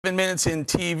Minutes in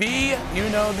TV, you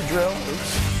know the drill.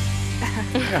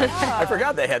 I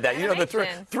forgot they had that. You know the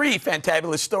three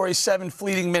fantabulous stories, 7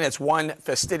 fleeting minutes, 1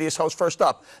 fastidious host. First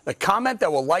up, the comment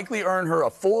that will likely earn her a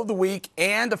Fool of the Week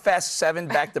and a Fast 7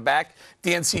 back-to-back.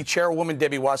 DNC Chairwoman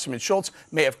Debbie Wasserman Schultz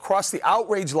may have crossed the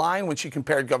outrage line when she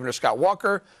compared Governor Scott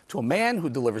Walker to a man who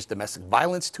delivers domestic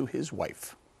violence to his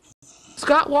wife.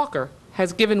 Scott Walker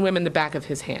has given women the back of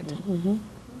his hand.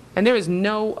 And there is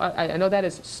no, I know that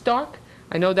is stark.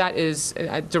 I know that is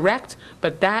direct,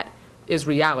 but that is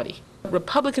reality.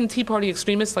 Republican Tea Party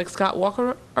extremists like Scott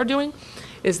Walker are doing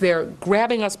is they're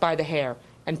grabbing us by the hair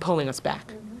and pulling us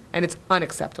back. And it's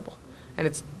unacceptable. And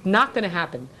it's not going to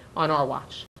happen on our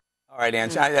watch. All right,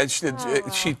 Ann,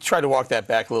 she tried to walk that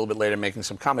back a little bit later, making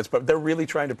some comments, but they're really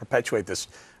trying to perpetuate this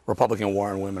Republican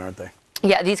war on women, aren't they?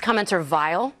 Yeah, these comments are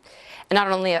vile. And not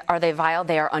only are they vile,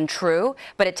 they are untrue,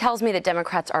 but it tells me that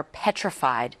Democrats are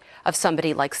petrified of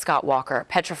somebody like Scott Walker.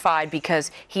 Petrified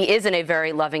because he is in a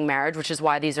very loving marriage, which is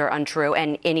why these are untrue,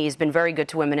 and he's been very good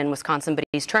to women in Wisconsin, but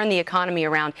he's turned the economy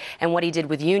around, and what he did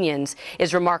with unions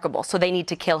is remarkable. So they need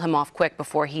to kill him off quick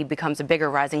before he becomes a bigger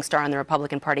rising star in the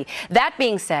Republican Party. That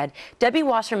being said, Debbie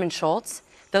Wasserman Schultz,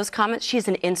 those comments, she's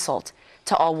an insult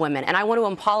to all women. And I want to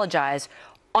apologize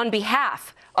on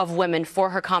behalf of women for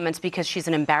her comments because she's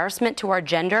an embarrassment to our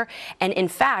gender. And in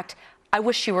fact, I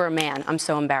wish she were a man. I'm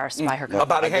so embarrassed by her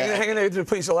comments. Hang in there,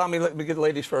 please allow me, let me get the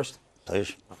ladies first.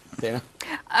 Please. Dana?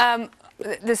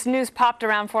 This news popped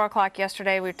around 4 o'clock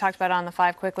yesterday. We talked about it on the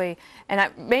 5 quickly. And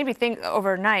it made me think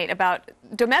overnight about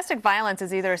domestic violence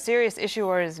is either a serious issue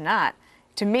or is not.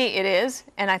 To me, it is.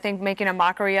 And I think making a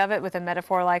mockery of it with a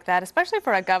metaphor like that, especially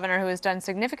for a governor who has done a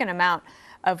significant amount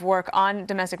of work on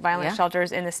domestic violence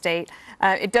shelters in the state.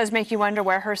 It does make you wonder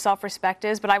where her self-respect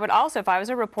is. But I would also, if I was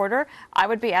a reporter, I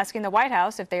would be asking the White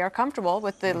House if they are comfortable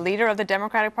with the leader of the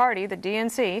Democratic Party, the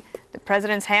DNC, the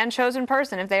president's hand-chosen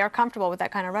person, if they are comfortable with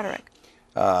that kind of rhetoric.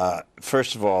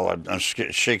 First of all, I'm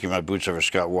shaking my boots over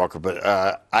Scott Walker, but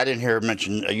I didn't hear her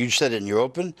mention, you said it in your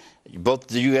open,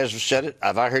 both of you guys have said it.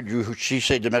 Have I heard she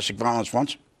say domestic violence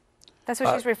once? That's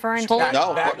what she's referring to.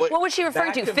 No. What was she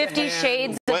referring to? 50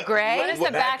 Shades of Grey? What is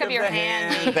the back of your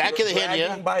hand? Back of the hand,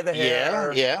 yeah. By the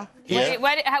hair. Yeah.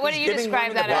 What do you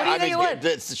describe that as? What do you think it would?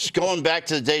 It's going back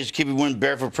to the days of keeping women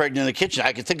barefoot pregnant in the kitchen.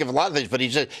 I can think of a lot of things, but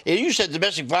you said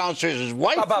domestic violence towards his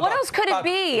wife. What else could it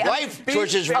be? Wife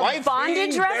towards his wife?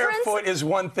 Bondage reference? Barefoot is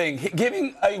one thing.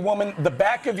 Giving a woman the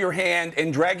back of your hand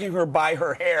and dragging her by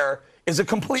her hair is a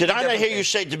completely different thing. Did I not hear you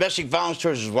say domestic violence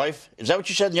towards his wife? Is that what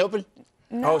you said in the open?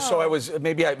 No. Oh, so I was,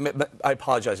 maybe I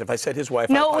apologize if I said his wife.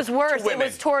 No, it was worse. It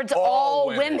was towards all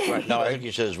women. Right. No, I think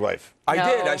you said his wife. I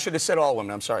did. I should have said all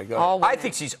women. I'm sorry. Go ahead. I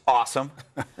think she's awesome.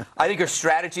 I think her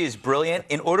strategy is brilliant.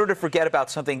 In order to forget about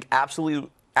something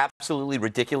absolutely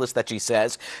ridiculous that she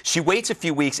says, she waits a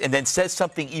few weeks and then says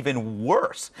something even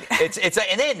worse. And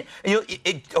then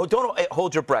don't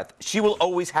hold your breath. She will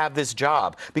always have this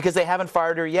job because they haven't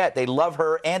fired her yet. They love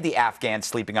her and the Afghans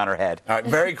sleeping on her head. All right,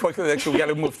 very quickly, we got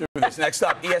to move through this. Next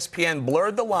up, ESPN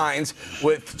blurred the lines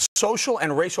with social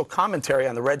and racial commentary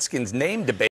on the Redskins' name debate.